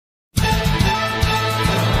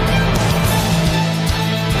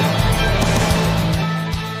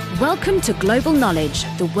Welcome to Global Knowledge,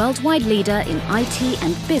 the worldwide leader in IT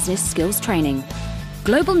and business skills training.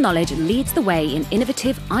 Global Knowledge leads the way in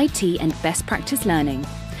innovative IT and best practice learning,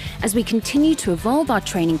 as we continue to evolve our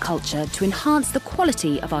training culture to enhance the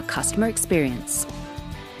quality of our customer experience.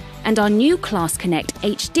 And our new Class Connect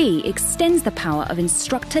HD extends the power of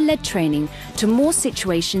instructor-led training to more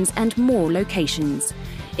situations and more locations,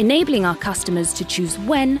 enabling our customers to choose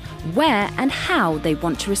when, where and how they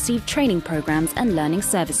want to receive training programs and learning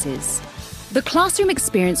services. The classroom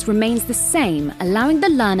experience remains the same, allowing the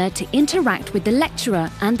learner to interact with the lecturer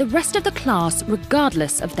and the rest of the class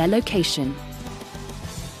regardless of their location.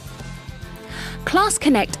 Class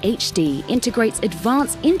Connect HD integrates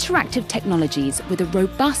advanced interactive technologies with a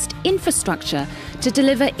robust infrastructure to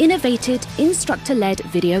deliver innovative instructor-led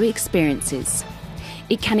video experiences.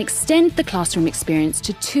 It can extend the classroom experience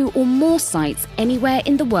to 2 or more sites anywhere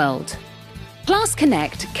in the world. Class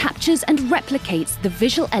Connect captures and replicates the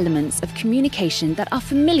visual elements of communication that are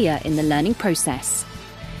familiar in the learning process.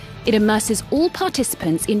 It immerses all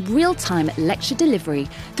participants in real-time lecture delivery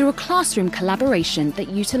through a classroom collaboration that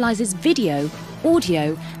utilises video,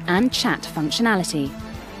 audio and chat functionality.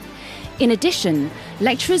 In addition,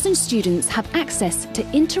 lecturers and students have access to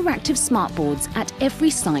interactive smartboards at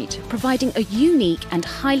every site, providing a unique and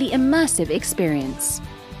highly immersive experience.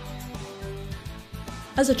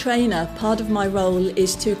 As a trainer, part of my role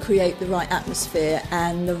is to create the right atmosphere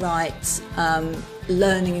and the right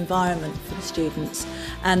learning environment for the students,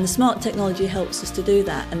 and the smart technology helps us to do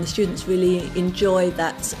that, and the students really enjoy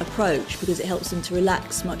that approach because it helps them to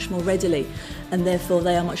relax much more readily, and therefore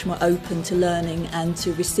they are much more open to learning and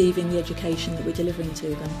to receiving the education that we're delivering to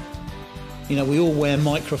them. You know, we all wear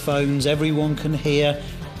microphones, everyone can hear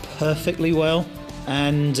perfectly well,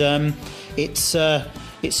 and it's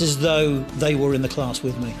as though they were in the class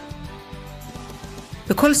with me.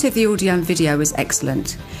 The quality of the audio and video was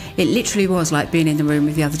excellent. It literally was like being in the room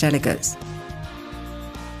with the other delegates.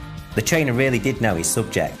 The trainer really did know his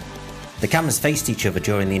subject. The cameras faced each other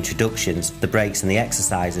during the introductions, the breaks and the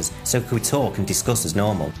exercises, so we could talk and discuss as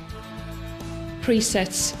normal.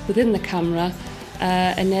 Presets within the camera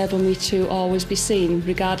enable me to always be seen,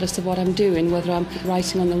 regardless of what I'm doing, whether I'm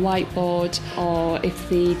writing on the whiteboard or if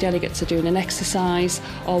the delegates are doing an exercise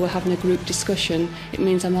or we're having a group discussion. It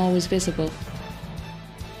means I'm always visible.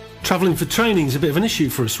 Travelling for training is a bit of an issue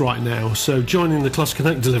for us right now, so joining the Class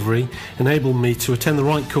Connect delivery enabled me to attend the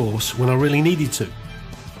right course when I really needed to.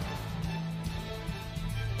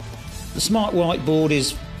 The smart whiteboard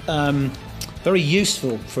is very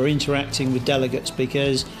useful for interacting with delegates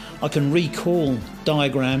because I can recall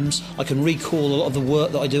diagrams, I can recall a lot of the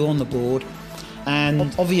work that I do on the board,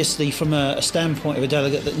 and obviously from a standpoint of a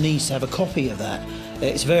delegate that needs to have a copy of that,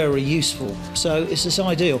 it's very useful. So it's just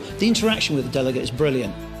ideal. The interaction with the delegate is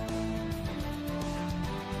brilliant.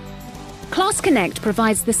 Class Connect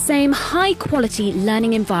provides the same high-quality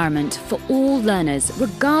learning environment for all learners,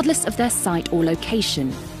 regardless of their site or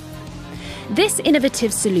location. This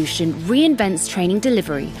innovative solution reinvents training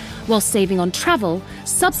delivery while saving on travel,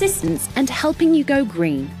 subsistence and helping you go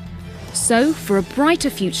green. So, for a brighter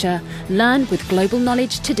future, learn with Global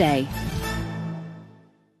Knowledge today.